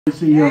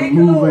See him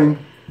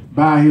moving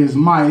by his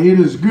might.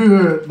 It is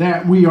good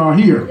that we are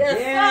here.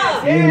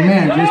 Yes,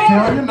 amen. Yes, just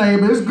tell your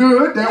neighbor it's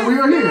good that we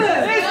are here.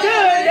 It's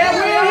good that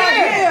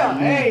we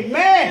are here.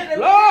 Amen.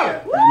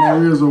 Lord. And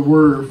there is a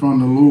word from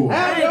the Lord.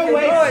 Have your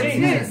way,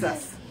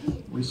 Jesus.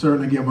 We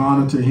certainly give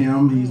honor to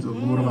him. He's the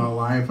Lord of our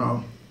life,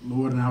 our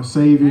Lord and our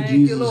Savior,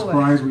 Jesus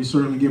Christ. We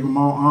certainly give him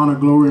all honor,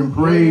 glory, and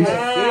praise.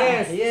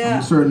 Yes, and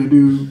we certainly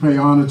do pay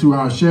honor to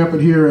our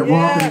shepherd here at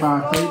Walking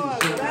by Faith.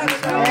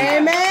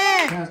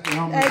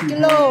 Thank you,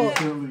 Lord.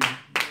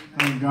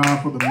 Thank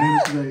God for the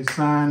minister they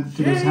signed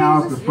to this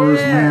house, the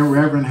first man,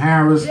 Reverend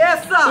Harris.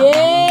 Yes, sir.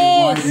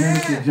 Yes. The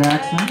minister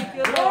Jackson.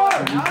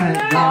 And we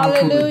thank God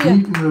for the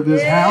deacon of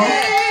this house,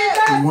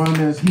 the one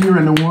that's here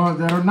and the ones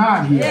that are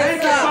not here.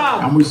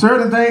 Yes, and we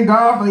certainly thank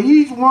God for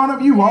each one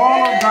of you,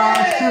 all of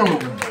God's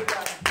children.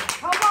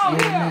 Come on.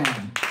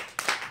 Amen.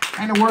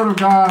 And the word of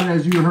God,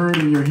 as you heard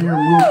in your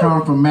hearing, will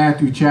come from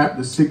Matthew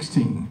chapter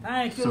 16.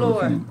 Thank you,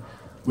 Lord.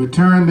 Would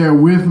turn there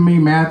with me,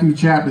 Matthew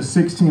chapter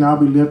 16. I'll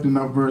be lifting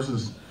up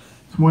verses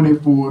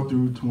 24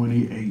 through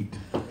 28.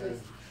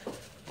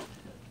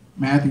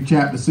 Matthew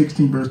chapter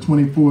 16, verse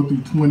 24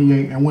 through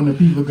 28. And when the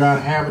people of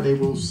God have it, they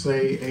will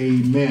say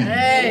amen.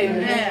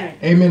 Amen.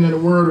 Amen. And the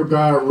word of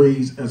God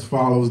reads as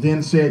follows.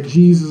 Then said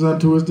Jesus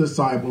unto his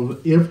disciples,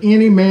 if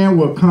any man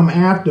will come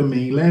after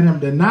me, let him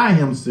deny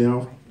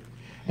himself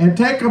and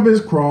take up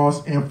his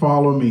cross and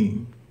follow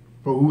me.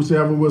 For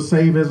whosoever will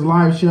save his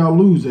life shall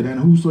lose it, and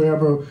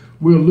whosoever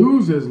will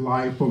lose his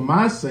life for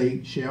my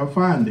sake shall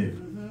find it.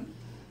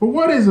 But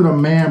what is it a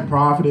man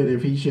profited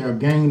if he shall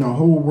gain the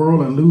whole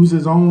world and lose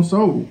his own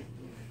soul?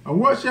 Or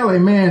what shall a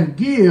man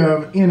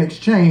give in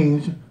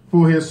exchange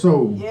for his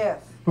soul?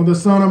 Yes. For the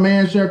Son of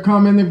Man shall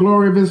come in the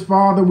glory of his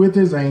Father with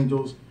his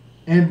angels,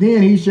 and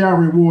then he shall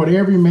reward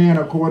every man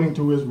according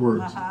to his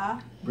works.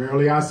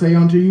 Verily I say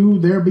unto you,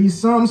 there be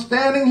some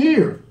standing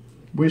here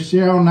which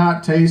shall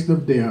not taste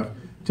of death,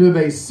 till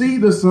they see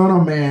the Son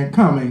of Man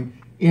coming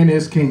in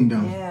his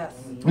kingdom. Yes.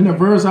 And the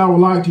verse I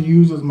would like to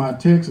use as my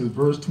text is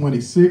verse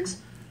 26,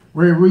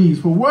 where it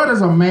reads, for what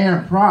is a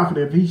man profit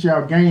if he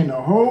shall gain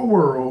the whole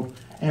world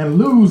and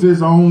lose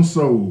his own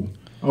soul?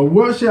 Or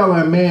what shall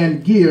a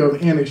man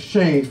give in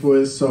exchange for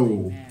his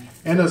soul?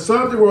 And the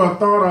subject or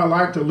thought I'd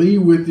like to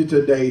leave with you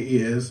today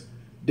is,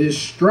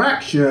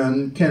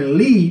 distraction can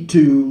lead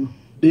to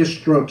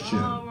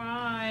destruction.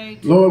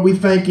 Lord, we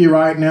thank you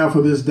right now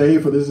for this day,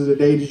 for this is a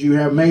day that you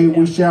have made.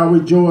 We shall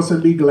rejoice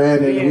and be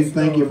glad in it. We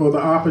thank you for the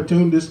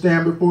opportunity to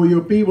stand before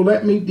your people.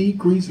 Let me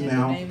decrease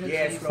now.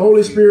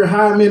 Holy Spirit,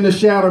 hide me in the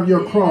shadow of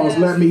your cross.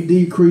 Let me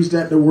decrease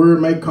that the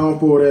word may come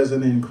forth as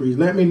an increase.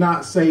 Let me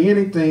not say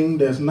anything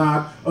that's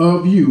not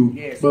of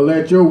you, but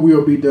let your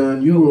will be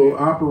done. You will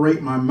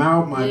operate my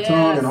mouth, my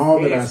tongue, and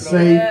all that I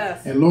say.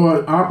 And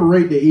Lord,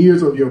 operate the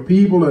ears of your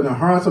people and the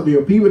hearts of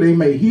your people. They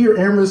may hear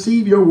and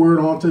receive your word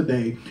on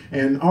today.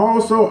 And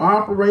also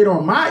operate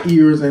on my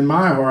ears and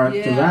my heart,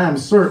 because I am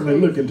certainly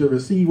looking to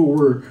receive a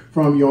word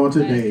from you on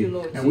today.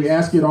 And we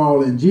ask it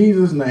all in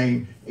Jesus'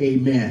 name.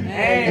 Amen.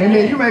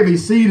 Amen. You may be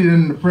seated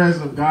in the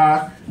presence of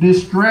God.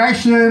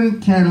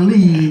 Distraction can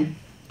lead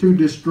to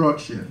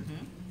destruction.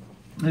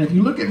 And if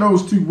you look at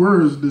those two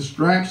words,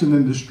 distraction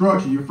and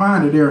destruction, you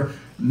find that they're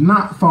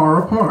not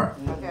far apart.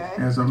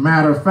 As a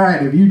matter of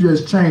fact, if you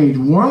just change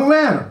one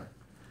letter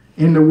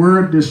in the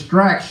word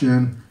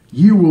distraction,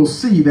 you will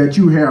see that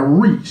you have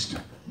reached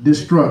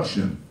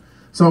destruction.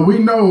 So we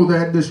know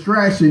that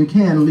distraction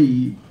can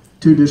lead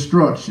to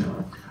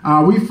destruction.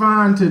 We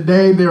find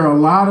today there are a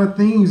lot of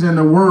things in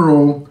the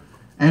world,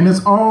 and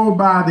it's all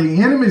by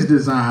the enemy's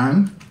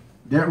design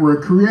that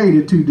were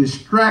created to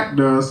distract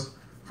us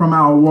from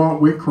our walk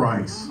with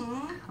Christ.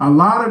 A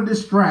lot of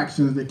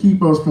distractions that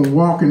keep us from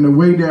walking the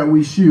way that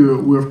we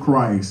should with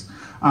Christ.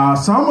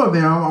 Some of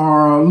them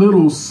are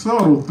little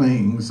subtle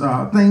things,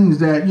 things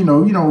that, you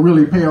don't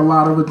really pay a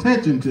lot of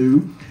attention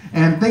to,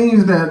 and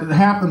things that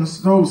happen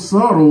so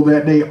subtle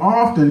that they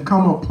often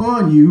come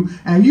upon you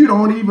and you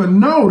don't even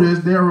notice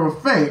their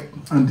effect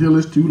until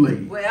it's too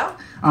late. Well,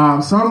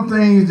 some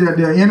things that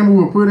the enemy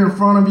will put in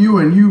front of you,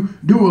 and you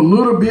do a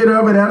little bit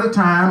of it at a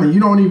time, and you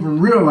don't even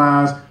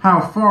realize how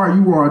far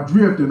you are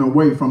drifting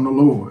away from the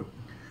Lord.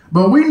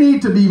 But we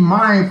need to be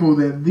mindful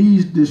that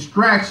these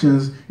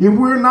distractions, if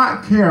we're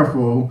not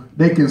careful,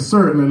 they can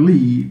certainly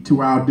lead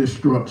to our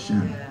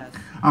destruction.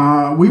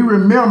 We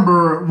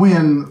remember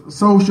when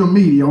social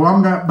media,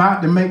 I'm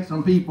about to make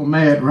some people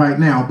mad right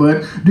now,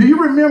 but do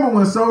you remember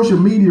when social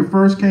media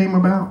first came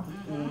about?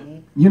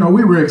 We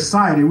were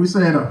excited. We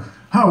said,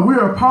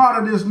 we're a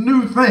part of this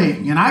new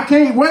thing, and I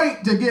can't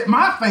wait to get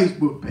my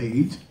Facebook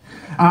page.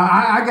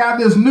 I got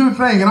this new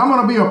thing, and I'm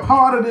going to be a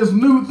part of this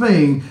new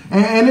thing.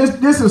 And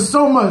this is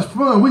so much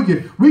fun.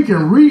 We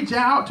can reach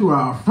out to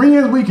our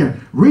friends. We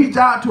can reach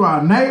out to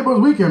our neighbors.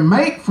 We can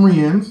make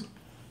friends,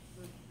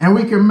 and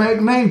we can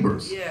make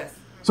neighbors.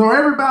 So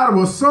everybody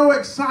was so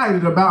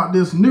excited about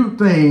this new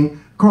thing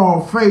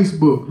called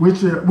Facebook,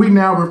 which we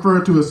now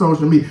refer to as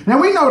social media. Now,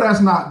 we know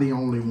that's not the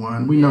only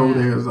one. We know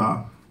there's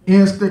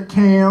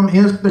Instagram,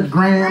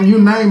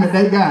 you name it,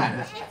 they got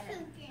it.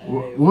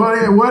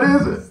 What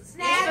is it?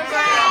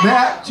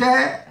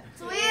 Snapchat,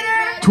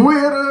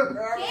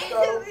 Twitter,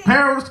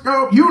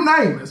 Periscope, you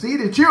name it. See,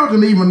 the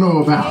children even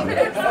know about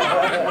it.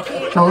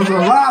 So there's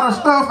a lot of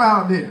stuff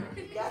out there.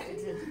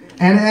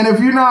 And if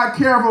you're not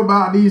careful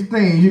about these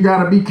things, you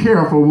got to be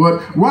careful.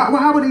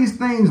 Why were these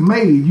things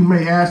made? You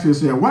may ask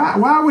yourself,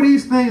 why were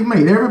these things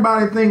made?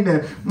 Everybody think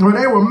that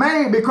they were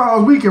made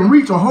because we can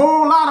reach a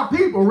whole lot of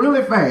people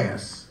really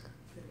fast.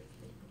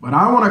 But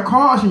I want to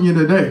caution you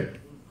today,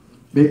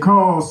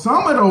 because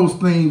some of those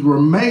things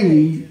were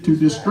made to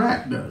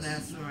distract us.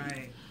 That's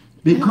right.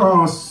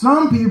 Because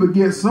some people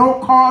get so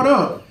caught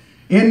up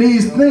in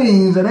these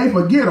things that they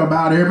forget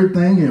about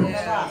everything else.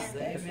 Yes.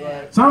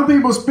 Some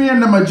people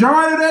spend the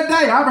majority of their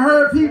day. I've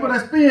heard people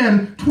that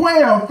spend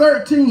 12,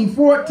 13,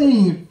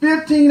 14,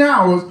 15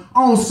 hours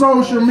on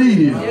social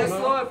media. Yes,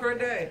 Lord, per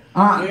day.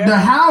 The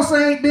house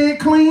ain't been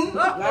cleaned.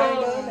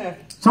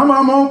 Some of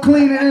them won't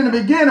clean it in the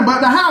beginning,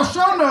 but the house,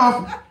 sure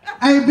enough,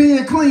 ain't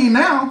being cleaned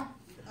now.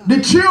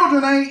 The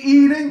children ain't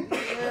eating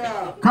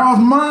because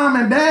mom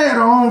and dad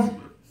are on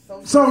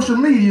social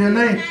media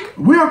and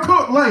we'll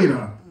cook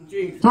later.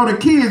 So the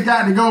kids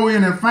got to go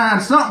in and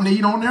find something to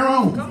eat on their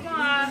own. Come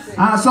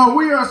on. So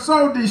we are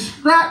so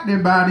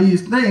distracted by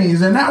these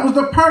things, and that was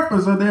the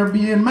purpose of their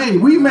being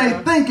made. We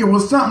may think it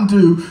was something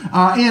to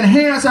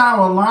enhance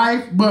our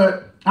life,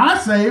 but I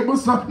say it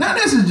was something. Now,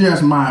 this is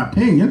just my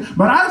opinion,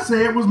 but I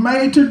say it was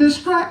made to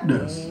distract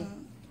us.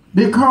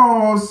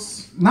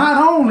 Because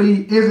not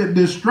only is it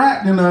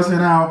distracting us in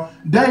our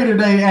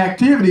day-to-day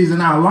activities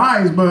in our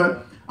lives,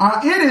 but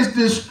it is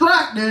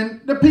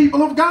distracting the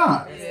people of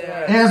God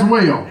as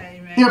well.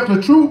 Amen. If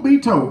the truth be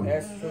told.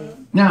 That's true.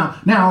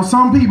 Now,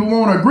 some people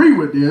won't agree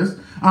with this.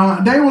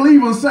 They will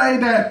even say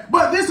that,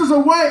 but this is a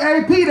way,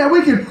 AP, that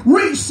we can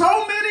reach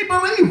so many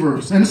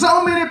believers and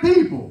so many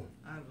people.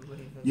 I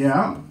believe it.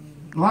 Yeah,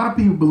 a lot of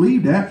people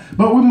believe that.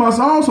 But we must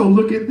also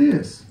look at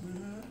this.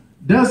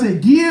 Does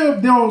it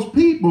give those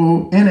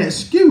people an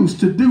excuse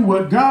to do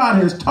what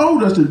God has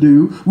told us to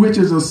do, which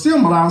is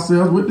assemble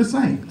ourselves with the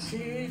saints?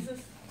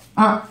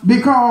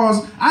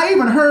 Because I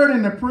even heard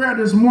in the prayer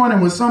this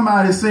morning when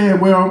somebody said,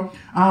 well,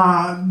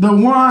 the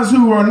ones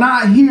who are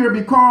not here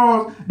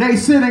because they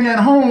sitting at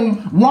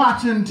home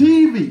watching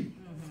TV.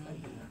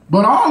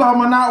 But all of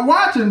them are not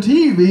watching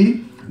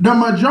TV. The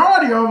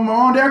majority of them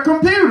are on their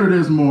computer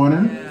this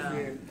morning.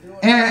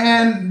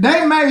 And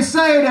they may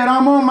say that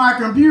I'm on my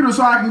computer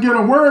so I can get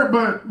a word,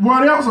 but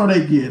what else are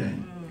they getting?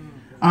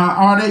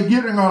 Are they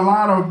getting a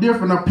lot of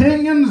different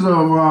opinions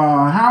of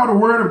how the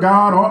word of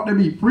God ought to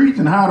be preached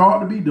and how it ought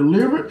to be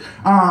delivered?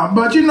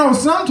 But you know,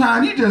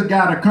 sometimes you just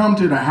got to come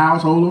to the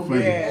household of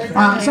faith.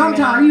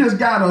 Sometimes you just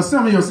got to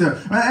assemble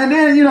yourself. And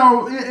then, you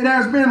know, it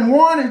has been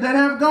warnings that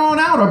have gone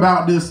out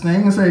about this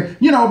thing and say,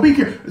 you know, be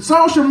careful.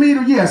 Social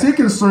media, yes, it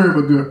can serve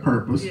a good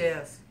purpose.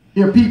 Yes.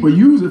 If people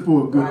use it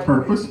for a good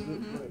purpose.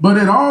 But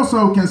it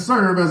also can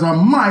serve as a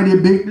mighty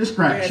big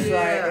distraction.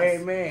 That's right.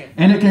 Amen.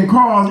 And it can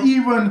cause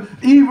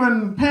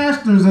even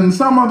pastors and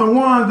some of the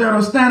ones that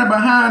are standing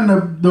behind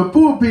the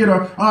pulpit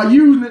are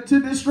using it to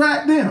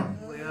distract them.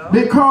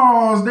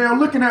 Because they're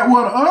looking at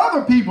what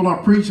other people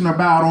are preaching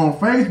about on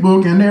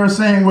Facebook, and they're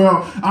saying,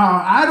 well,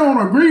 I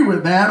don't agree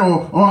with that,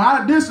 or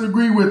I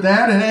disagree with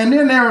that, and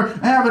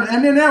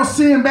then they'll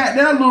send back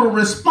their little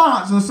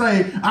response and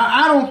say,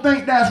 I don't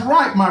think that's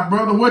right, my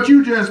brother. What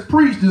you just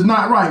preached is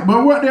not right.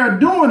 But what they're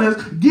doing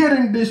is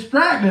getting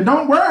distracted.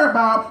 Don't worry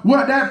about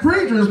what that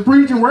preacher is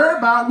preaching. Worry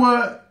about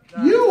what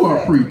you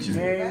are preaching.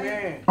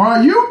 Amen.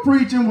 Are you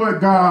preaching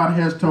what God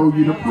has told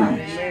you to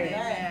preach?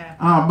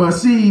 But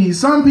see,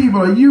 some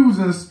people are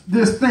using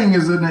this thing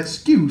as an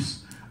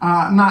excuse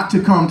not to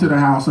come to the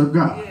house of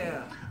God.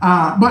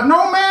 Yeah. But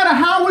no matter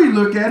how we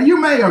look at it, you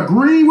may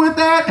agree with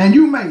that and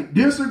you may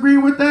disagree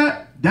with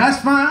that.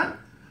 That's fine.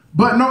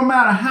 But no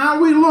matter how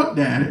we looked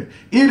at it,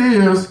 it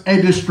is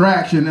a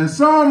distraction. And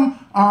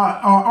some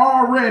are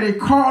already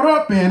caught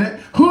up in it,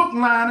 hook,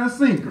 line, and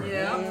sinker.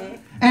 Yeah.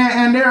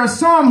 And there are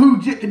some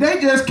who they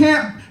just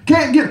can't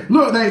get,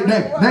 look, they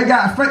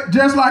got,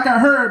 just like I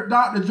heard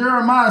Dr.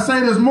 Jeremiah say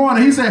this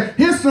morning, he said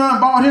his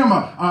son bought him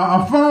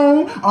a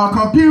phone, a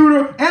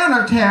computer, and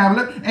a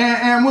tablet,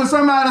 and when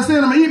somebody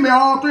sent him an email,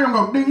 all three of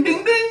them go ding,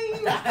 ding,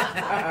 ding.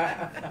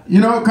 You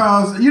know,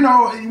 because, you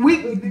know,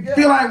 we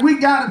feel like we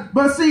got it,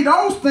 but see,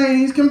 those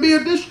things can be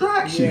a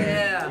distraction.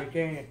 Yeah, you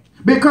can.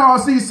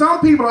 Because, see, some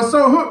people are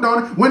so hooked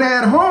on it. When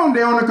they're at home,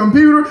 they're on the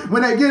computer.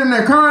 When they get in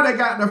their car, they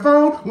got the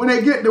phone. When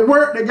they get to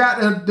work, they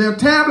got their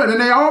tablet.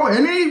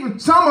 And even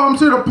some of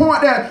them to the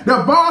point that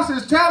the boss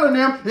is telling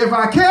them, if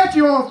I catch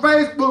you on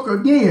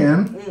Facebook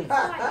again,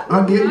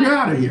 I'll get you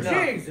out of here.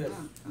 Jesus.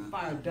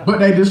 But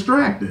they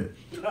distracted.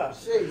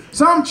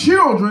 Some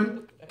children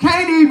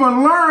can't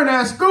even learn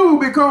at school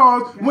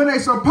because when they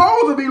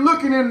supposed to be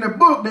looking in the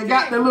book, they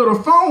got their little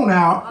phone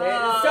out.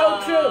 That's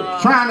so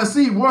true. Trying to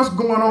see what's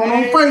going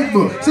on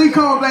Facebook. See,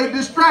 because they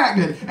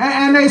distracted.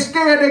 And they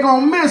scared they're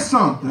going to miss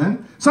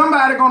something.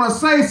 Somebody going to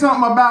say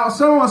something about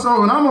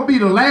so-and-so, and I'm going to be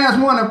the last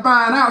one to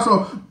find out.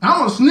 So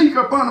I'm going to sneak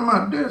up under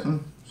my desk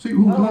and See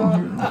who's on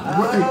here,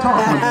 what they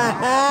talking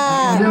about.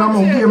 And then I'm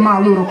going to give my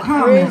little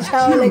comment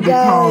too,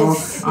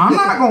 because I'm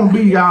not going to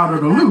be out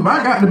of the loop.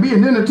 I got to be,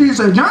 and then the teacher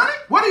say, Johnny,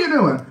 what are you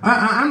doing?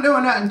 I'm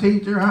doing nothing,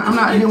 teacher. I'm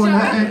not doing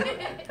nothing.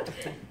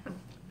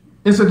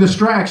 It's a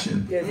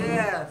distraction.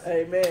 Yes.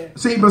 Amen.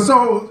 See, but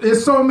so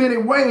it's so many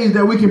ways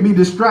that we can be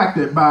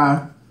distracted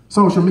by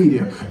social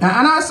media. And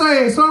I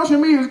say social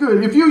media is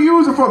good. If you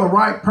use it for the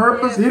right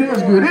purpose, it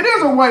is good. It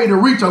is a way to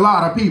reach a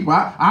lot of people.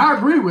 I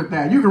agree with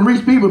that. You can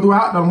reach people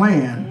throughout the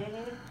land.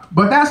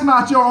 But that's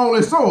not your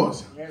only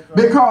source.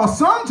 Because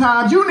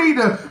sometimes you need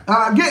to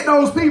get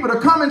those people to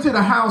come into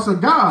the house of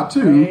God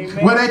too,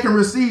 where they can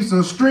receive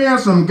some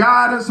strength, some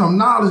guidance, some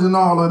knowledge, and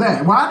all of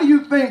that. Why do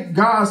you think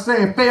God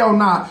said, fail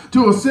not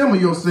to assemble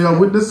yourself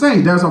with the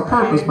saints? There's a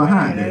purpose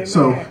behind it.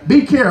 So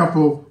be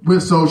careful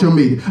with social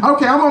media.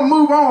 Okay, I'm going to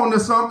move on to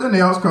something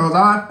else, because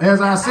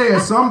as I said,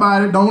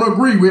 somebody don't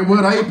agree with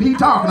what AP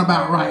talking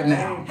about right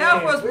now.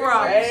 Help us,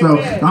 brother. So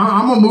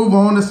I'm going to move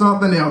on to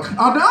something else.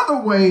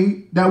 Another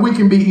way that we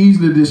can be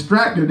easily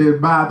distracted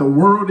is by the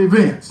world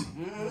events.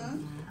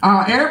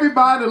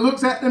 Everybody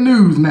looks at the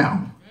news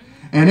now.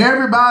 And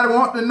everybody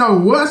wants to know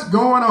what's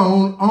going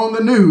on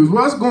the news,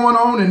 what's going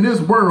on in this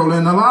world.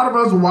 And a lot of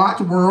us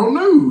watch world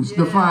news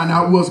to find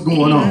out what's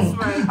going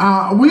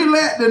on. We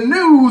let the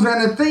news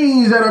and the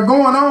things that are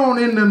going on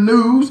in the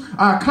news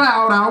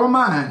cloud our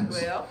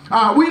minds.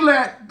 We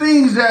let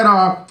things that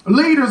our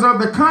leaders of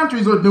the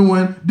countries are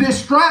doing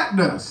distract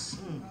us.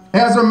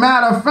 As a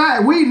matter of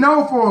fact, we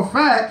know for a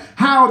fact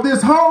how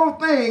this whole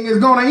thing is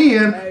going to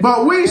end,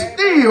 but we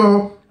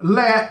still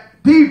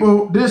let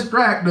people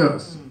distract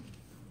us.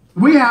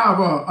 We have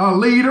a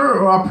leader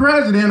or a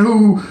president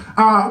who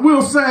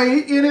will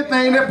say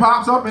anything that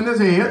pops up in his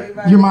head.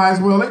 You might as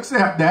well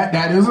accept that.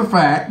 That is a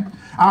fact.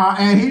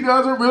 And he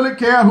doesn't really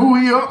care who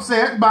he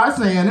upset by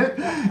saying it.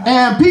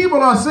 And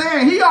people are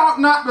saying he ought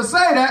not to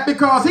say that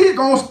because he's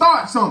going to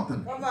start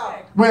something.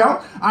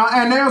 Well,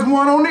 and there's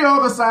one on the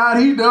other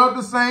side. He does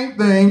the same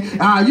thing.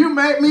 You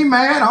make me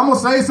mad. I'm going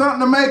to say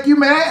something to make you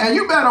mad. And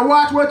you better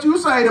watch what you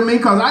say to me,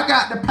 because I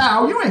got the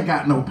power. You ain't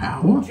got no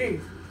power.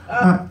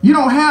 You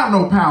don't have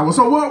no power.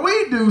 So what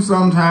we do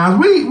sometimes,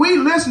 we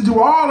listen to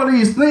all of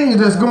these things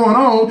that's going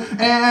on,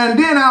 and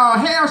then our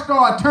hair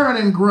start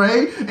turning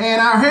gray,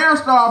 and our hair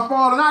start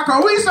falling out,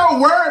 because we so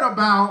worried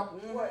about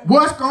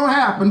what's going to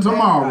happen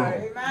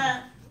tomorrow.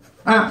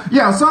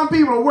 Yeah, some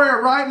people are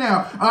worried right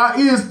now.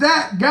 Is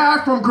that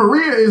guy from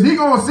Korea, is he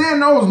going to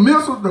send those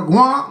missiles to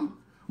Guam?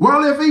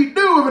 Well, if he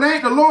do, if it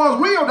ain't the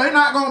Lord's will, they're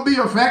not going to be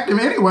effective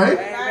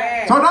anyway.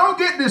 So don't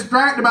get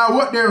distracted about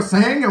what they're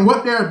saying and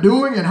what they're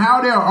doing and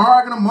how they're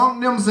arguing among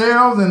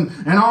themselves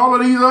and all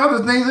of these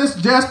other things.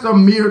 It's just a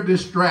mere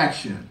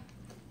distraction.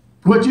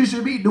 What you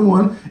should be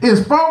doing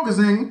is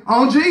focusing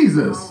on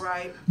Jesus.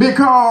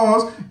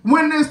 Because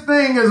when this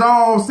thing is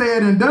all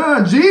said and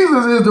done,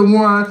 Jesus is the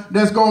one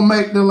that's going to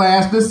make the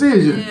last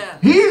decision.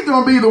 He's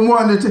going to be the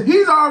one that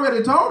he's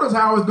already told us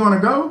how it's going to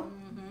go.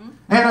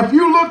 And if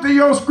you look to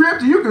your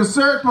scripture, you can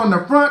search from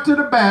the front to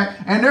the back,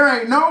 and there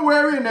ain't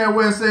nowhere in there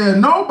where it says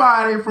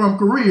nobody from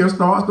Korea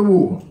starts the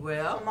war.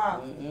 Well,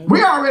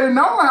 we already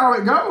know how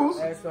it goes.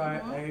 That's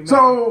right. Amen.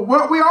 So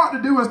what we ought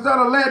to do, instead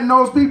of letting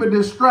those people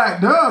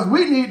distract us,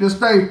 we need to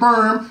stay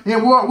firm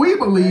in what we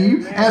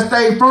believe and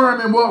stay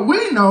firm in what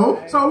we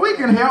know, so we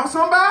can help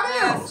somebody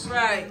else. That's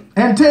right.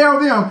 And tell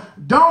them,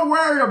 don't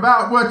worry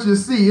about what you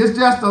see. It's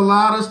just a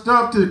lot of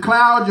stuff to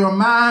cloud your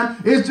mind.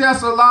 It's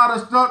just a lot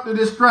of stuff to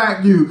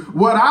distract you.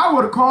 What I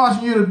would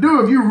caution you to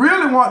do, if you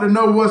really want to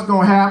know what's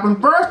going to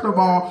happen, first of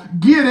all,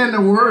 get in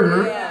the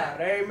Word.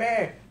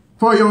 Amen.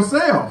 For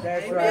yourself.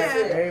 That's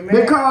right.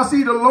 Amen. Because,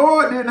 see, the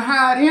Lord didn't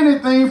hide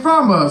anything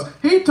from us.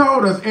 He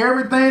told us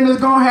everything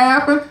that's going to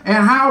happen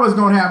and how it's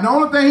going to happen. The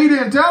only thing he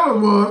didn't tell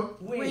us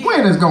was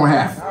when it's going to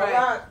happen.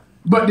 Right.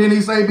 But did he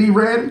say be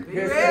ready?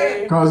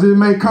 Because it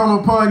may come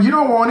upon you. You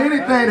don't want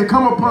anything to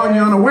come upon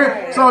you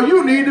unaware. So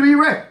you need to be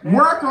ready.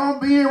 Work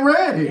on being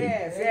ready.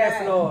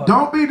 Yes, Lord.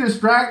 Don't be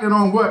distracted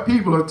on what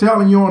people are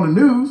telling you on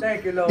the news.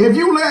 Thank you, Lord. If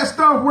you let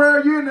stuff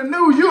worry you in the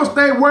news, you'll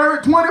stay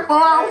worried 24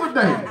 hours a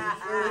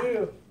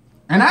day.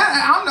 And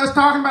I'm just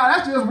talking about,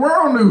 that's just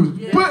world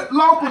news. Put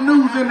local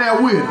news in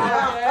there with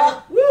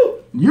it.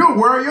 You'll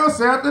worry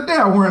yourself to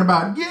death worrying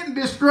about getting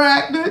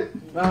distracted.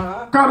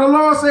 Because the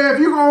Lord said, if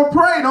you're going to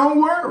pray,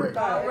 don't worry.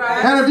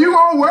 And if you're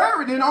going to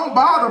worry, then don't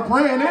bother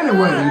praying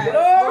anyway.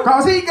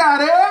 Because he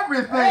got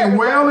everything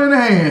well in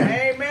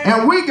hand.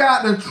 And we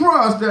got to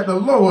trust that the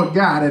Lord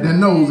got it and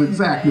knows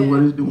exactly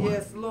what he's doing.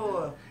 Yes,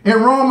 Lord. In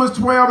Romans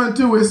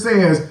 12:2 it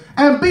says,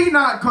 and be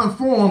not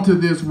conformed to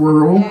this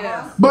world,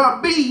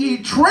 but be ye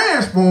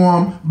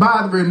transformed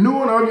by the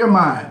renewing of your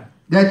mind,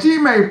 that ye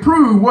may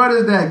prove what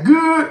is that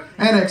good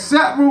and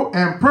acceptable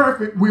and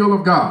perfect will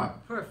of God.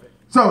 Perfect.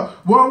 So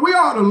what we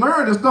ought to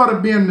learn instead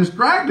of being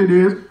distracted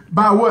is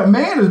by what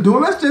man is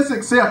doing. Let's just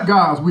accept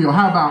God's will.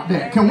 How about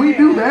that? Can we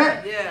do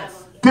that?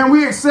 Yes. Can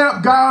we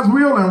accept God's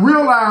will and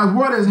realize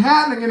what is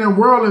happening in the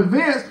world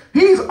events?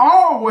 He's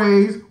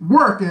always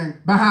working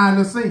behind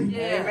the scenes.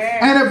 Yes.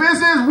 And if it's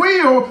his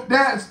will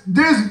that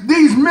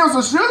these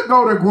missiles should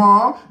go to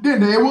Guam,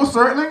 then they will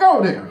certainly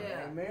go there.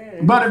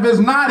 Yeah. But if it's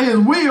not his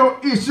will,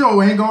 it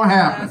sure ain't gonna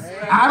happen.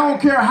 I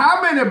don't care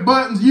how many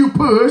buttons you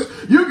push.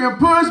 You can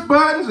push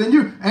buttons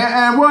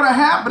and what'll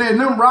happen is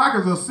them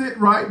rockets will sit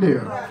right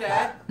there.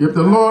 Okay. If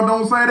the Lord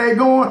don't say they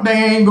going, they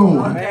ain't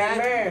going.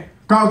 Amen.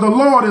 Because the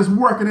Lord is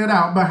working it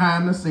out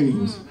behind the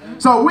scenes.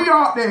 So we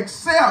ought to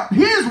accept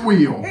his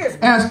will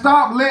and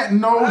stop letting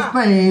those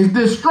things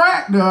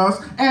distract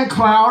us and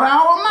cloud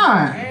our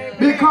mind.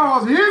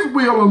 Because his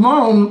will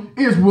alone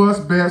is what's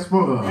best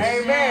for us.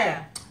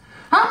 Amen.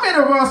 How many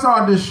of us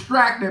are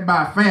distracted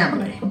by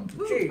family?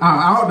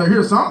 I ought to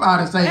hear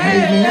somebody say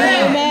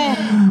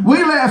amen.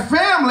 We let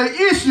family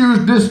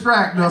issues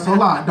distract us a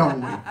lot,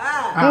 don't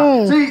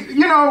we? See,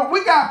 you know,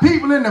 we got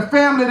people in the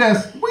family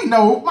we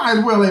know, might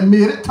as well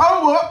admit it,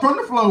 toe up from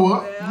the floor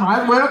up.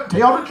 Might as well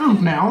tell the truth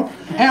now.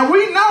 And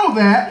we know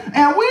that,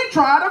 and we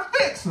try to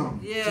fix them.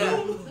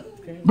 Yeah.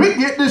 We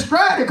get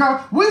distracted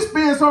because we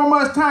spend so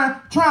much time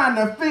trying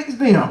to fix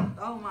them.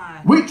 Oh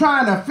my. We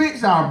trying to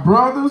fix our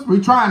brothers. We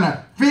trying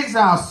to fix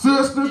our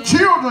sisters.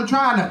 Children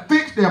trying to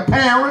fix their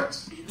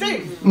parents.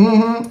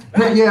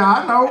 Yeah,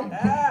 I know.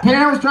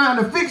 Parents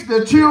trying to fix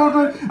their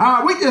children.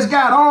 We just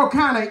got all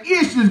kind of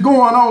issues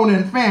going on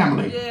in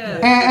family. Yeah.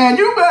 And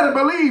you better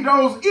believe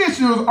those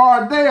issues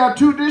are there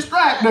to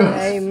distract us.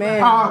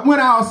 Amen. When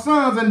our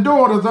sons and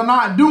daughters are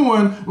not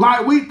doing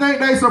like we think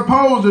they're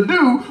supposed to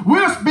do,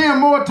 we'll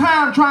spend more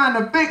time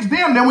trying to fix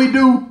them than we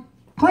do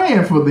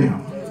praying for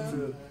them.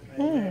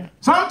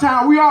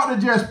 Sometimes we ought to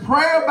just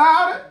pray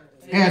about it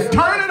and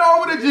turn it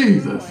over to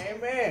Jesus.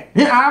 Amen.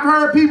 Yeah, I've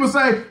heard people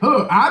say,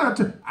 look,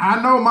 I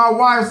know my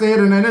wife said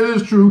it, and it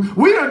is true.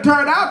 We done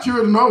turned our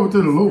children over to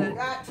the Lord.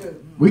 Got to.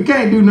 We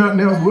can't do nothing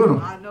else with them.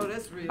 I know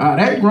that's real.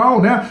 They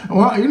grown now.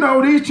 Well, you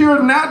know, these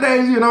children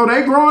nowadays, you know,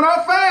 they growing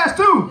up fast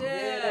too.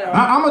 Yeah.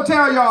 I'm going to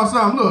tell y'all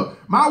something.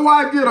 Look, my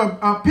wife get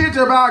a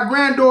picture of our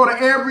granddaughter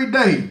every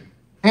day,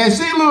 and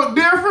she look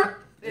different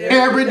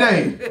every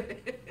day.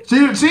 She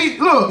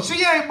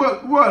ain't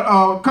but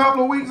a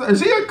couple of weeks.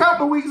 Is she a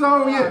couple of weeks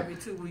old yet?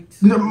 2 weeks.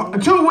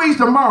 2 weeks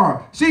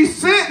tomorrow. She's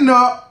sitting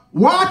up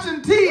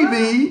watching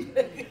TV.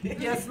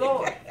 Yes,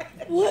 Lord.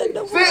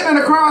 Sitting in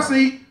the car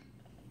seat,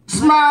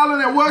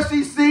 smiling at what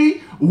she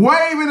see,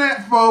 waving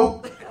at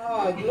folk.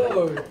 Oh,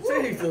 Lord.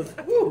 Jesus.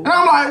 Woo. And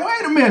I'm like,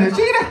 wait a minute.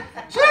 She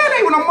ain't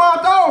even a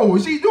month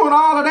old. She's doing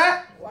all of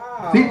that.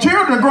 Wow. These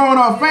children are growing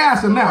up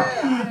faster now.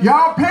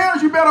 Y'all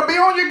parents, you better be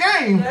on your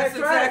game. That's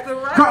exactly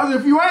right. Because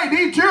if you ain't,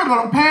 these children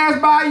will pass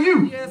by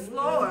you. Yes,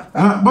 Lord.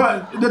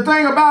 But the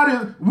thing about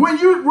it is, when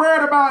you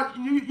worried about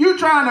you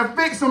trying to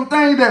fix some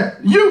things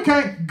that you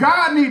can't,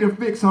 God need to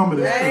fix some of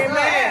this stuff.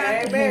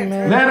 Amen.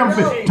 Amen. Let him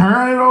fix.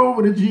 Turn it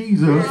over to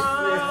Jesus.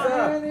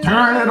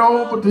 Turn it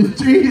over to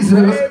Jesus.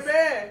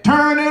 Amen.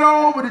 Turn it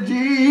over to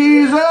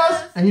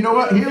Jesus. And you know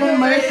what? He'll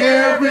make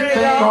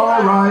everything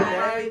all right.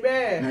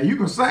 Amen. Now you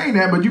can sing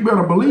that, but you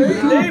better believe it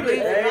too. Believe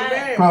it.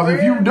 Amen. Because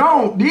if you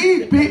don't,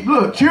 these people,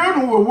 look,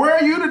 children will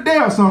wear you to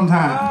death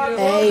sometimes.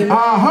 Amen.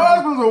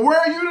 Husbands will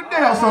wear you to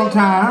death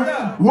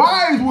sometimes.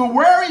 Wives will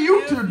wear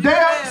you to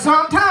death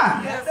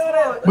sometimes.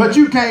 But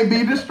you can't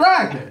be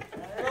distracted.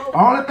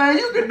 Only thing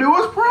you can do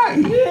is pray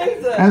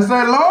and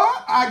say, Lord,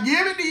 I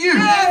give it to you.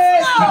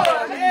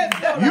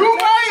 You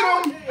made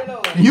them.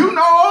 You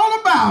know all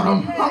about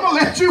them. I'm going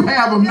to let you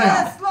have them now.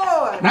 Yes,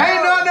 Lord. There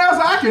ain't nothing else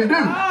I can do.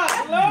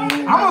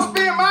 I'm going to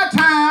spend my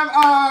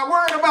time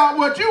worrying about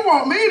what you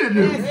want me to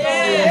do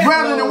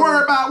rather than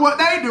worry about what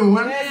they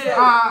doing.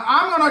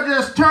 I'm going to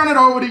just turn it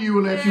over to you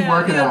and let you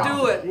work it out.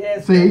 Do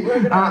it. See,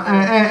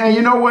 and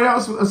you know what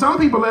else? Some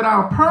people let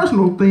our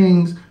personal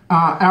things,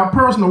 our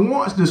personal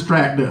wants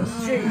distract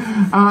us.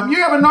 You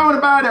ever know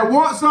anybody that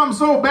wants something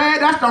so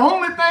bad, that's the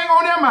only thing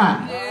on their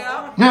mind?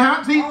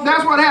 Yeah. See,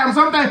 that's what happens.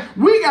 Sometimes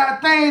we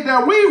got things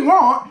that we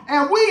want,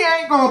 and we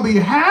ain't going to be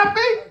happy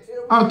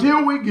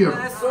until we get them.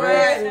 That's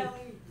right.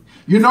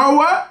 You know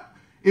what?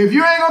 If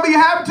you ain't going to be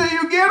happy till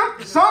you get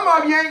them, some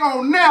of you ain't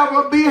going to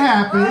never be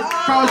happy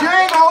because you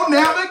ain't going to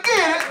never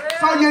get it.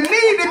 So you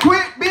need to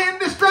quit being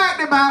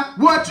distracted by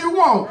what you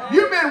want.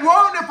 You've been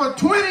wanting it for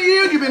 20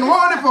 years. You've been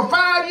wanting it for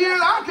 5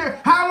 years. I don't care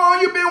how long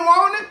you've been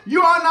wanting it.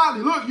 You are not.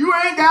 Look, you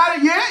ain't got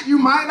it yet. You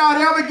might not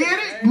ever get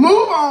it.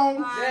 Move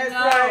on. That's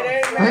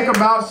right. Amen. Think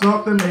about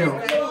something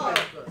else.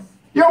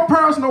 Your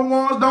personal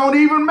wants don't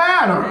even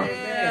matter.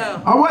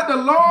 What the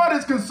Lord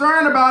is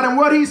concerned about and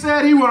what he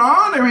said he would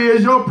honor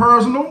is your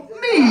personal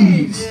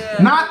needs.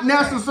 Not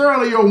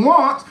necessarily your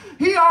wants.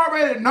 He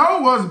already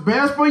knows what's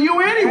best for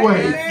you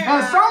anyway.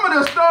 And some of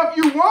the stuff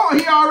you want,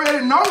 he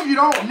already knows you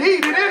don't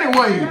need it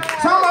anyway.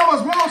 Some of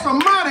us want some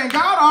money, and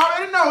God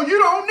already knows you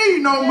don't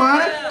need no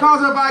money.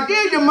 Because if I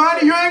give you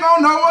money, you ain't going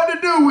to know what to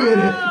do with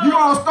it. You're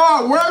going to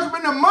start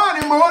worshiping the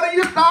money more than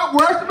you start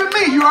worshiping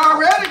me. You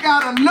already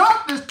got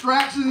enough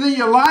distractions in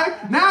your life.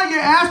 Now you're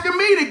asking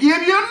me to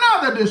give you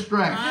another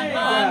distraction.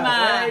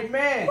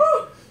 Amen.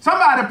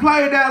 Somebody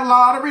played that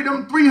lottery,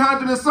 them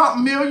 300 and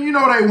something million, you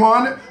know they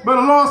won it. But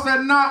the Lord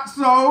said, not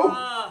so.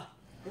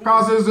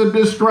 Because it's a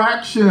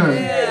distraction.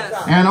 Yes.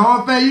 And the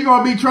only thing you're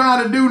going to be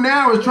trying to do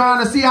now is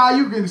trying to see how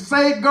you can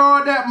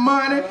safeguard that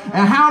money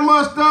and how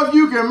much stuff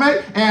you can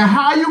make and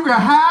how you can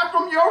hide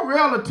from your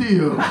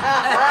relatives.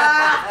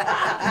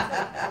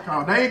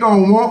 Because they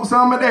going to want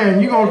some of that.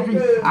 And you're going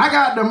to, I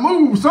got to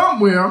move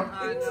somewhere.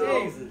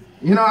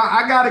 You know,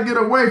 I got to get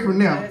away from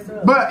them.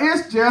 But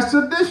it's just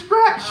a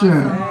distraction.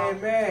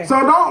 Amen. So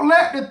don't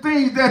let the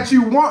things that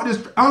you want,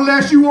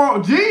 unless you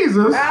want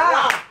Jesus.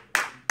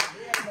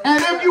 And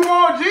if you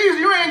want Jesus,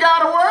 you ain't got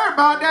to worry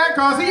about that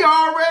because he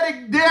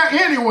already there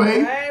anyway.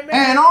 Amen.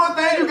 And the only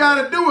thing you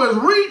got to do is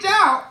reach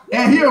out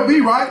and he'll be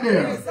right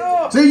there.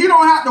 See, you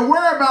don't have to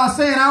worry about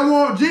saying, I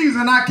want Jesus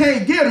and I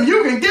can't get him.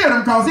 You can get him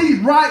because he's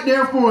right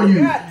there for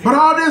you. But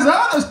all this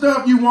other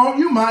stuff you want,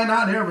 you might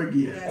not ever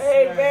get.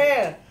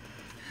 Amen.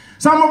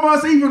 Some of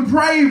us even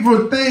prayed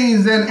for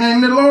things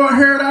and the Lord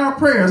heard our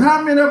prayers.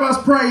 How many of us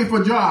prayed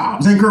for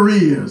jobs and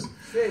careers?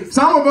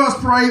 Some of us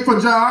prayed for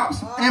jobs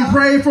and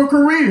prayed for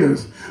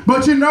careers.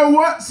 But you know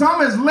what? Some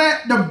has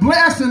let the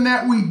blessing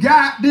that we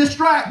got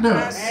distract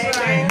us.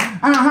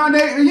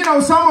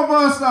 Some of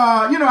us,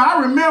 I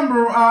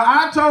remember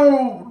I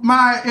told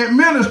my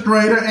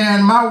administrator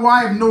and my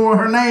wife, Noah,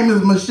 her name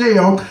is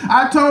Michelle.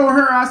 I told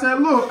her, I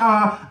said, look,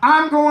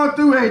 I'm going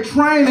through a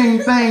training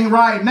thing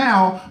right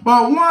now.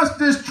 But once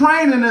this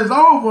training is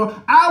over,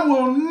 I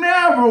will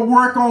never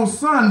work on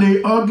Sunday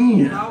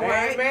again.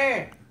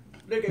 Amen.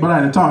 But I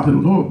had to talk to the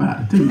Lord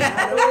about it too.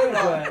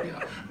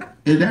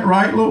 Is that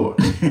right, Lord?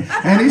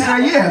 And he said,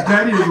 yes,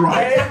 that is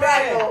right.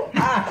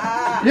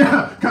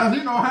 Yeah, because,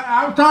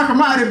 I was talking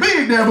mighty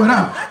big there, but,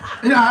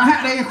 I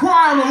had to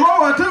inquire of the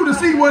Lord, too, to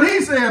see what he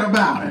said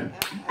about it.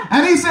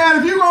 And he said,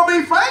 if you're going to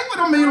be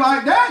faithful to me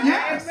like that,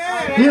 yes,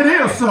 it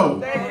is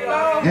so.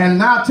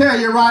 And I'll tell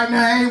you right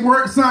now, I ain't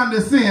worked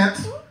Sunday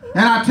since.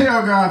 And I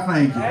tell God,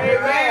 thank you.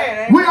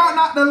 Amen. We ought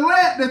not to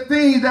let the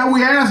things that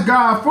we ask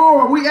God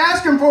for, we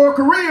ask him for a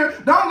career,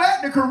 don't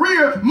let the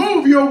career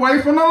move you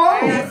away from the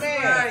Lord.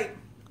 Amen.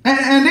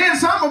 And then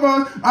some of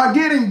us are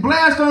getting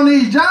blessed on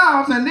these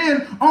jobs, and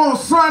then on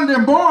Sunday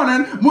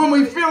morning, when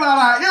we fill out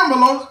our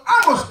envelopes,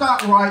 I'm going to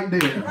stop right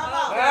there.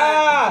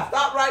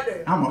 Stop right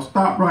there. I'm going to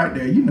stop right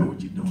there. You know what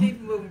you're doing.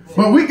 Keep moving forward.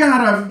 But we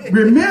got to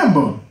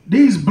remember,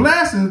 these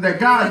blessings that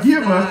God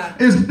gives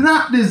us is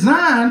not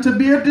designed to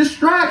be a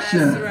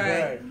distraction. That's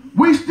right.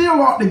 We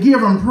still ought to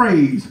give him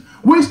praise.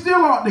 We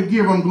still ought to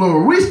give him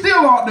glory. We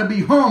still ought to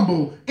be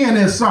humble in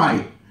his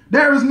sight.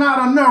 There is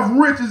not enough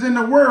riches in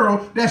the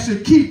world that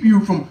should keep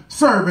you from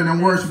serving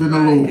and worshiping the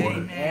Lord.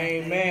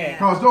 Amen.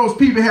 Because those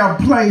people have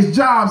placed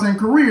jobs and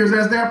careers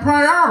as their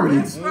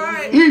priorities. That's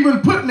right.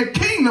 Even putting the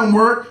kingdom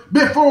work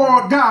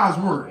before God's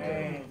work.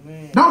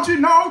 Amen. Don't you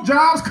know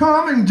jobs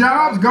come and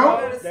jobs go?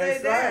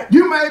 That's right.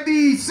 You may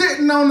be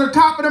sitting on the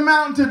top of the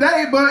mountain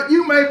today, but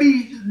you may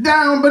be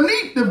down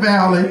beneath the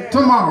valley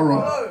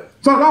tomorrow.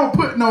 So don't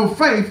put no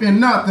faith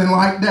in nothing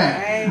like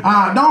that.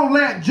 Don't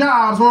let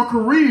jobs or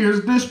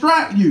careers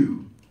distract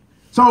you.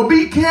 So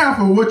be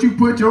careful what you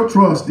put your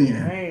trust in.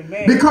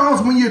 Amen.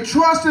 Because when you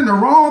trust in the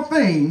wrong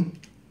thing,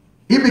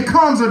 it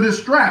becomes a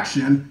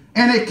distraction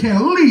and it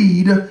can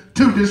lead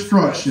to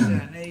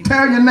destruction.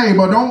 Tell your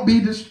neighbor, don't be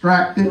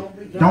distracted.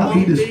 Don't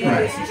be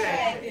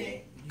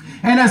distracted.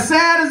 And as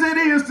sad as it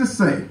is to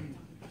say,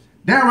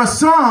 there are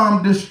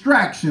some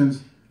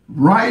distractions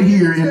right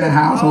here in the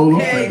household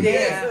of faith.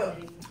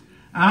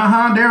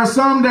 There are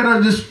some that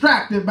are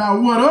distracted by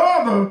what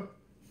other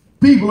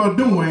people are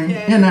doing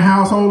in the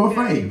household of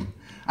faith.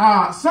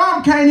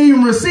 Some can't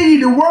even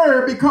receive the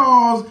word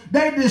because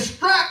they're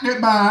distracted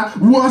by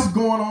what's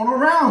going on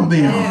around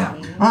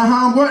them.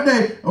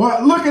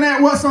 Looking at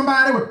what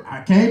somebody,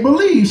 I can't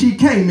believe she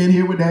came in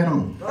here with that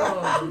on.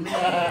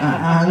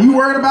 You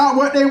worried about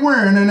what they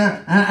wearing, and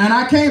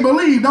I can't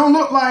believe, don't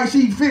look like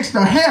she fixed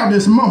her hair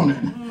this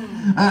morning.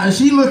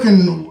 She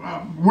looking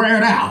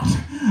weared out.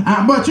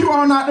 But you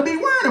ought not to be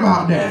worried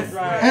about that.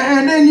 Right.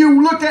 And then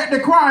you look at the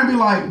choir and be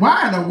like,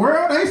 why in the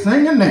world they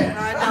singing that?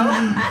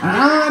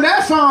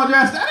 That song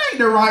that ain't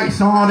the right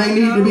song they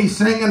need to be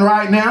singing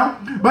right now.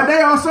 But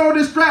they are so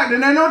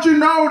distracted. And don't you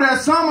know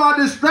that some are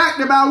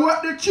distracted by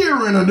what the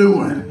children are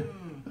doing?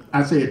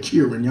 I said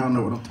children, y'all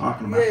know what I'm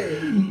talking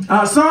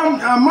about. Some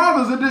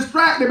mothers are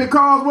distracted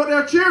because what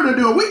their children are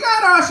doing. We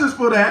got ushers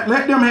for that.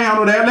 Let them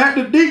handle that. Let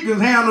the deacons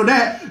handle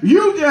that.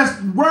 You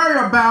just worry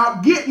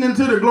about getting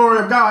into the glory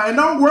of God. And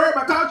don't worry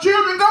about, because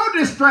children don't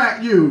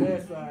distract you.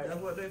 That's right.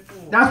 That's what they're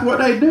for. That's what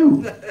they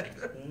do.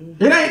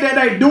 It ain't that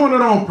they doing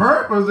it on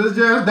purpose. It's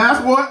just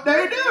that's what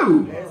they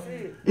do. That's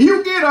it.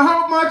 You get a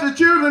whole bunch of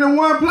children in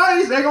one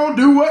place, they're going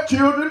to do what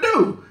children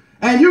do.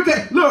 And you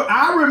can, look,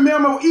 I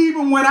remember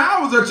even when I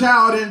was a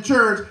child in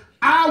church,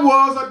 I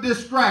was a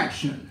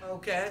distraction.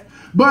 Okay.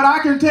 But I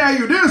can tell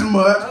you this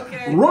much.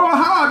 Okay. Roy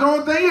Hodge, the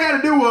only thing he had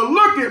to do was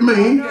look at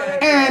me,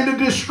 and the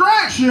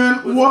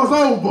distraction was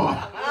over.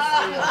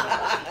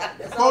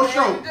 For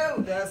sure.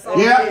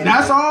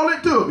 That's all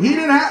it took. He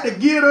didn't have to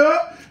get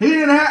up. He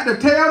didn't have to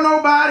tell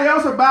nobody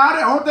else about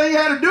it. Only thing he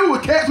had to do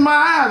was catch my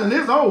eyes and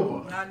it's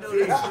over. I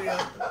know that's real.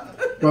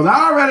 Because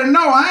I already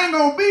know I ain't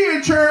going to be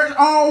in church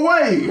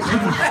always.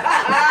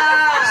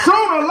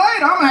 Sooner or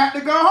later, I'm going to have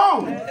to go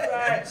home.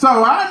 Right. So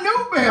I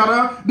knew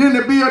better than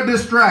to be a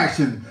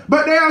distraction.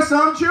 But there are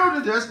some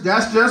children,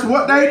 that's just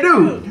what they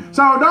do.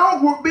 So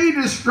don't be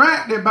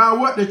distracted by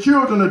what the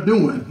children are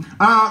doing.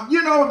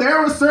 You know,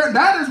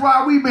 that is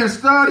why we've been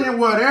studying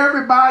what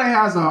everybody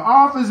has an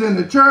office in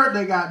the church.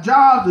 They got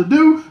jobs to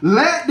do.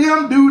 Let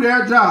them do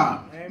their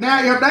job.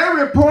 Now, if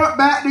they report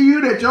back to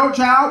you that your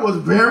child was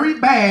very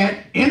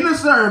bad in the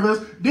service,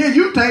 then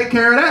you take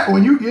care of that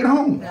when you get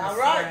home. That's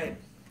right.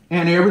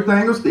 And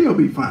everything will still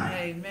be fine.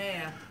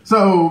 Amen.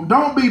 So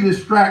don't be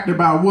distracted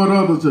by what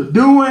others are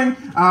doing.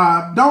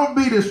 Don't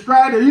be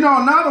distracted. You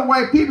know, another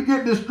way people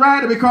get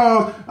distracted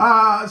because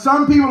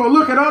some people will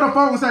look at other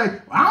folks and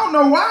say, I don't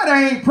know why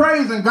they ain't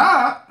praising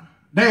God.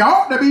 They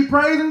ought to be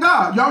praising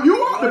God. Yo, you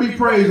ought to be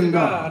praising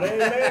God.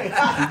 Amen.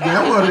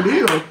 That's what it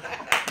is.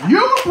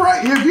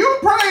 If you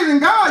praising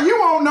God, you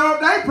won't know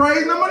if they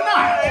praising him or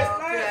not.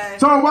 Okay.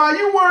 So while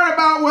you worry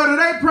about whether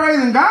they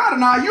praising God or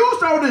not, you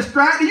so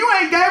distracted, you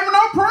ain't gave him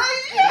no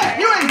praise yet.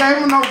 You ain't gave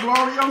him no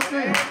glory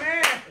yourself.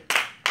 Amen.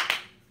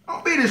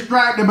 Don't be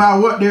distracted by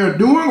what they're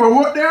doing or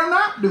what they're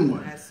not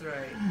doing. That's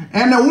right.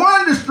 And the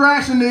one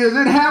distraction is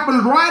it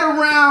happens right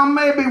around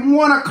maybe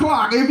 1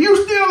 o'clock. If you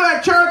still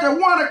at church at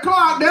 1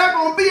 o'clock, there's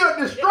going to be a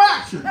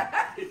distraction.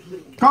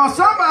 Because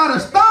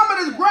somebody's stomach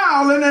is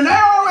growling and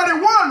they're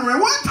already wondering,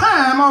 what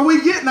time are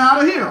we getting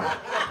out of here?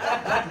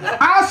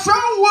 I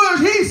sure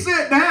wish he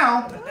sit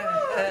down.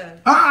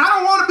 I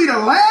don't want to be the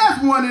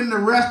last one in the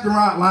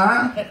restaurant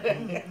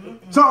line.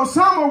 So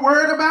some are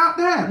worried about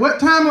that. What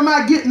time am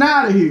I getting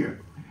out of here?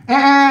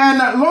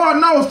 And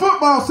Lord knows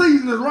football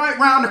season is right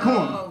around the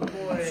corner. Oh,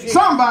 boy.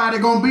 Somebody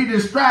going to be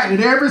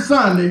distracted every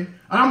Sunday.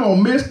 I'm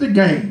going to miss the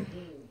game.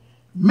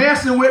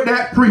 Messing with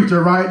that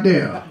preacher right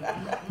there.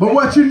 But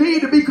what you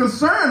need to be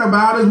concerned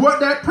about is what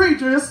that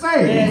preacher is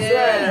saying.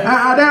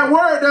 Yeah. That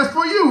word that's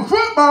for you.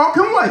 Football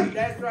can wait.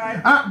 That's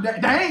right.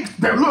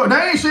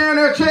 They ain't sharing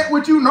their check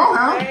with you no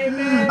how.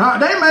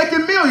 They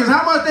making millions.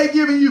 How much they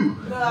giving you?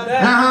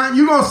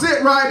 You gonna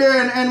sit right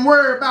there and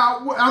worry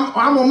about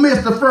I'm gonna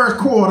miss the first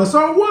quarter.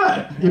 So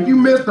what? If you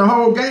miss the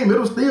whole game,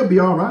 it'll still be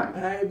all right.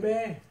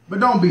 Amen. But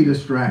don't be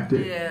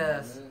distracted.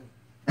 Yes.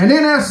 And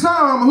then there's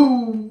some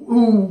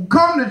who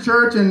come to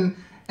church and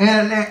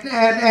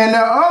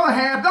the other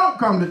half don't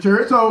come to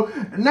church. So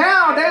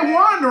now they're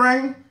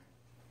wondering,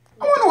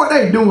 I wonder what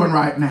they're doing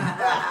right now.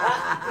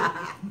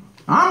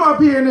 I'm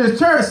up here in this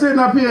church, sitting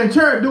up here in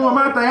church doing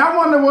my thing. I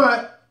wonder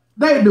what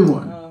they're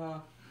doing.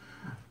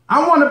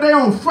 I wonder if they're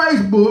on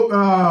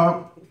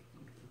Facebook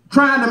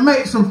trying to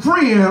make some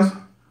friends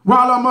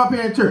while I'm up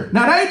here in church.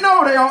 Now they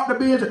know they ought to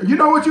be in church. You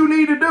know what you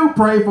need to do?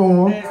 Pray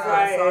for them. That's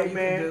right.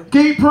 Amen.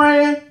 Keep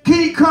praying,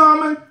 keep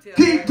coming,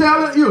 keep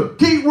telling you,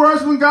 keep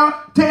worshiping God.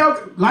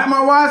 Like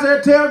my wife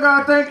said, tell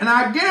God thanks. And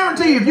I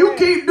guarantee if you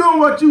keep doing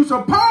what you're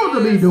supposed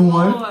to be doing,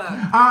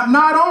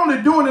 not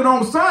only doing it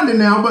on Sunday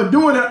now, but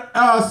doing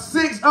it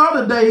 6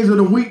 other days of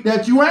the week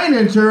that you ain't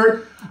in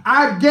church,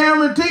 I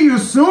guarantee you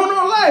sooner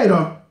or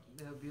later,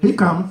 he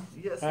coming.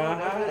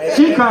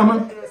 She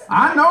coming.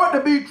 I know it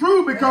to be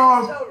true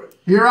because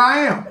here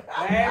I am.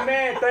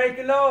 Amen. Thank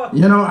you, Lord.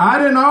 You know, I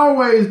didn't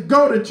always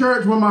go to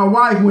church when my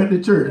wife went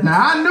to church.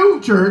 Now, I knew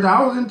church.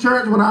 I was in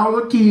church when I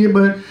was a kid,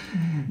 but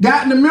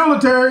got in the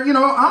military. You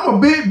know, I'm a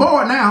big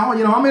boy now.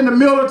 You know, I'm in the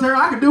military.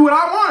 I can do what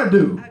I want to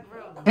do.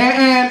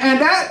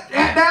 And that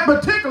at that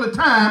particular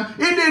time,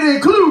 it didn't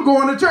include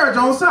going to church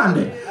on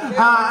Sunday.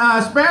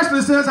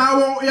 Especially since I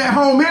won't at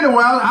home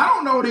anyway. I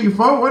don't know these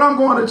folks. What I'm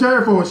going to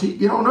church for? She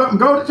get on up and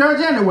go to church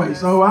anyway.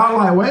 So I was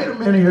like, wait a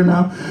minute here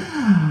now.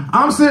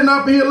 I'm sitting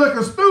up here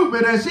looking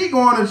stupid and she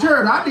going to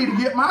church. I need to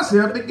get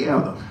myself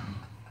together.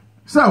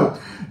 So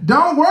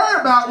don't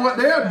worry about what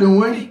they're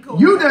doing.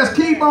 You just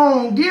keep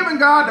on giving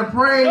God the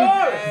praise,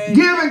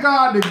 giving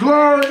God the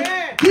glory.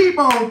 Keep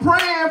on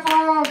praying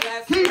for them.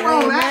 Keep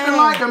on acting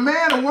like the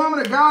man or woman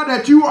of God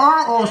that you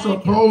are or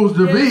supposed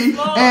to be.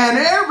 And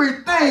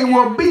everything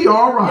will be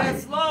all right.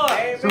 Yes,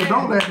 Lord. So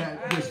don't let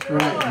that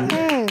distract you.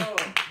 It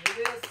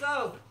is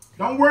so.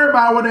 Don't worry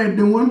about what they're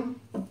doing.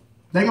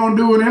 They're going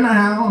to do it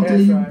anyhow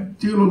until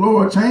the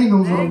Lord change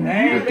them. So you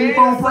just keep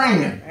on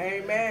praying.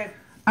 Amen.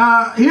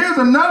 Here's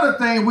another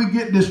thing we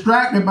get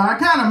distracted by. I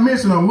kind of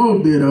mentioned a little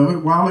bit of it a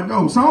while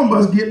ago. Some of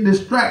us get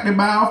distracted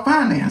by our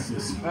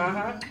finances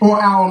or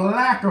our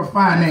lack of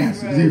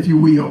finances, if you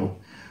will.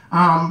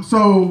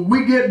 So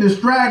we get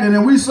distracted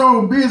and we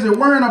so busy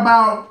worrying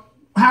about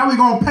how we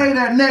going to pay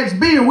that next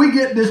bill. We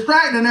get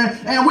distracted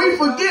and we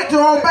forget to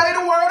obey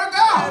the word of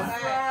God.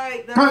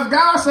 Because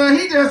God said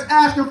he just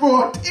asking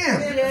for a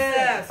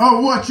tenth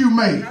of what you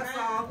make.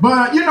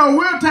 But, you know,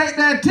 we'll take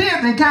that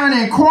tenth and kind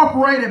of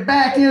incorporate it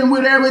back in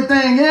with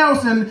everything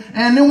else. And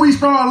then we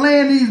start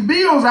laying these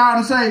bills out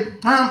and say,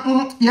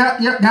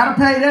 yep, got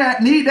to pay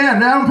that, need that.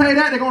 If they don't pay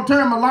that, they're going to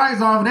turn my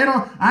lights off.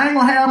 I ain't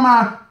going to have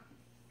my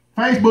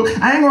Facebook.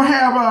 I ain't going to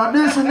have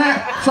this and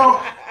that.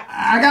 So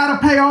I got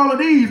to pay all of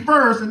these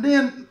first, and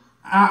then,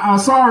 I'm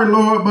sorry,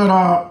 Lord, but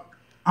I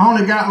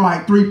only got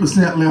like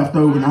 3% left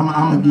over, and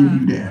I'm going to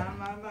give you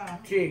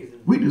that. Jesus.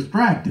 We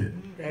distracted.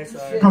 That's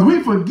right. Because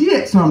we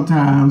forget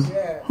sometimes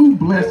who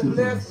blesses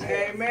us.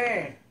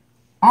 Amen.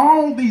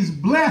 All these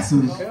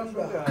blessings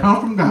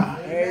come from God.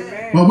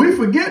 Amen. But we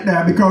forget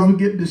that because we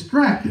get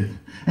distracted.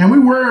 And we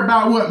worry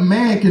about what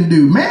man can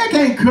do. Man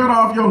can't cut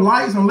off your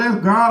lights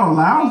unless God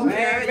allows it.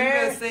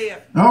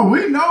 Amen. No,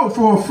 we know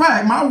for a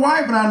fact. My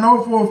wife and I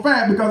know for a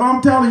fact, because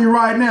I'm telling you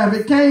right now, if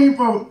it came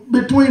from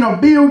between a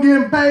bill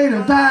getting paid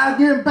and tithes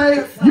getting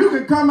paid, you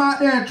can come out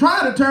there and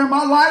try to turn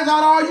my lights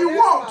out all you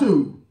want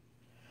to.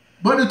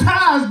 But the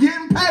tithes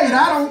getting paid.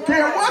 I don't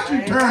care what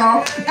you turn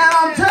off. And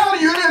I'm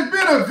telling you, it's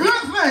been a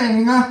good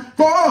thing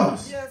for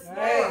us.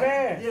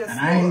 Amen. And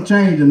I ain't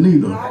changing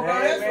neither.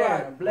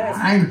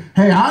 Amen.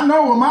 Hey, I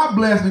know where my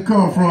blessing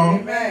come from.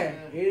 Amen.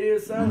 It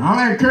is so. And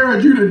I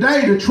encourage you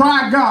today to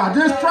try God.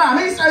 Just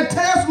try. He said,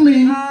 test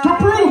me to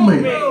prove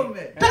me.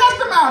 Test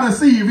him out and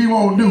see if he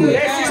won't do it.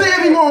 See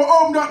if he won't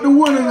open up the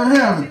windows of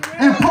heaven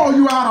and pour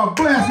you out a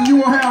blessing you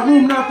won't have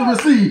room enough to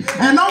receive.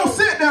 And don't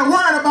sit there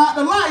worrying about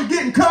the light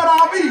getting cut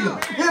off either.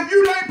 If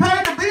you ain't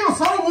paid the bill,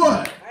 so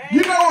what?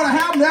 You know what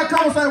happened? They'll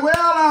come and say,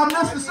 well,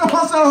 Mr.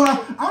 So-and-so,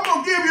 I'm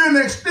going to give you an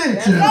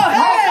extension.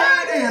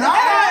 Okay, then. All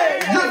right.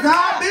 To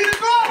God be the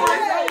glory.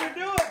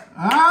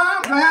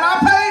 I'm glad I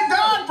paid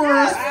God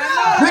first.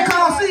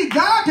 Because, see,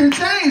 God can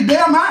change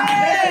their mind.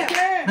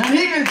 And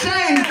he can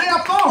change their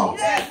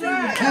thoughts.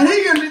 And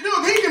he can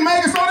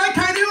make it so they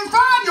can't even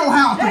find your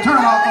house to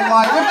turn off the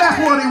light, if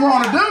that's what he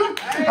want to do.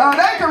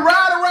 They can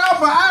ride around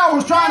for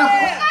hours trying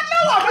to...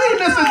 I'm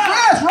reading this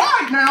address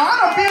right now. I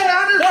done been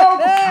down this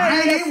road.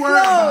 I ain't even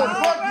worried about it.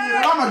 Fuck you.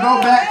 I'm going to go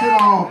back to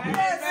the office.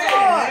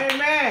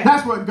 Amen.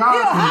 That's what God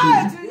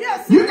can do.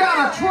 You got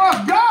to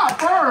trust God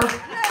first.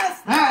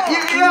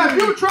 If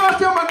you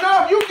trust him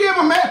enough, you give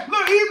him,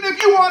 look, even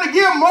if you want to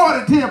give more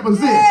than 10%,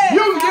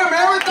 you can give him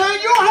everything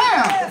you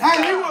have, and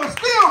he will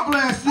still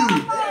bless you.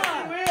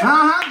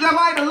 Just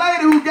like the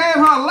lady who gave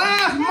her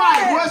last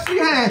mite, what she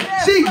had,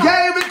 she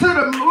gave it to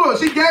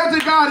she gave it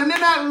to God, and then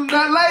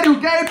that lady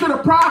who gave to the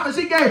prophet,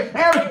 she gave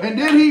everything, and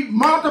then he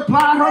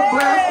multiplied her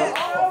blessing.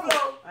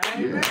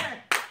 Yeah.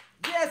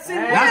 That's the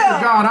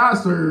God I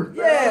serve.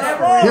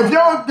 If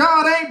your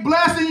God ain't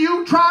blessing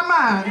you, try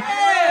mine.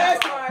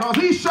 Because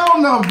he's showing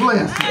enough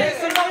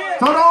blessing.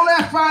 So don't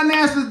let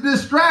finances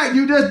distract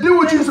you. Just do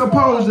what you're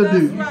supposed to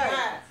do.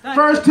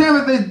 1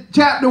 Timothy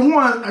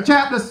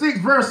chapter 6,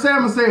 verse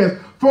 7 says,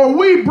 for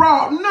we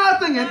brought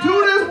nothing into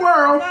this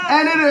world,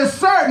 and it is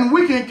certain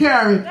we can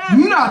carry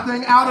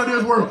nothing out of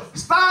this world.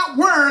 Stop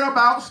worrying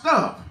about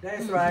stuff.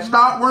 That's right.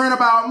 Stop worrying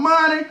about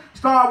money.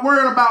 Start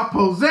worrying about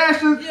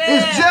possessions.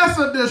 It's just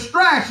a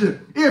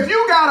distraction. If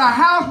you got a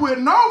house with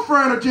no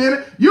furniture in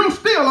it, you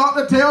still ought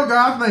to tell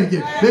God thank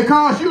you.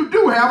 Because you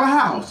do have a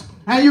house.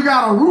 And you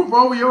got a roof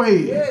over your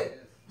head.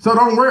 So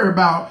don't worry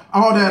about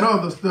all that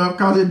other stuff,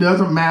 because it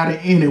doesn't matter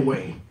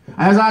anyway.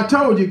 As I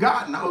told you,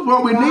 God knows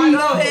what we need.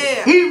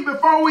 Even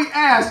before we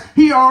ask,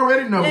 he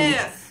already knows.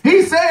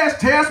 He says,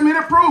 test me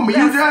to prove me.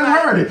 You just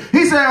heard it.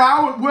 He said,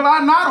 will I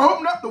not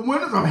open up the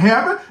windows of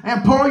heaven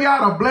and pour you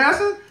out a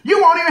blessing? You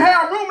won't even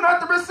have room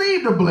enough to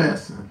receive the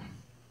blessing.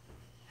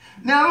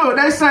 Now, look,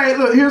 they say,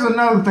 look, here's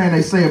another thing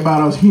they say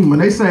about us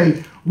humans. They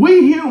say,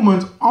 we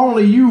humans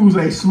only use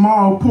a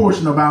small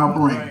portion of our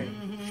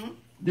brain.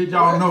 Did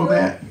y'all know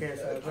that?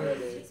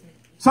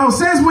 So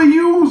since we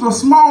use a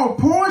small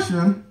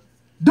portion,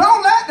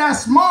 don't let that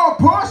small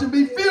portion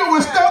be filled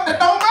with stuff that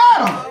don't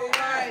matter.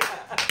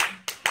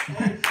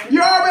 You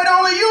already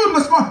only using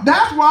the small.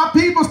 That's why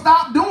people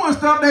stop doing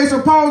stuff they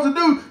supposed to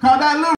do, because that little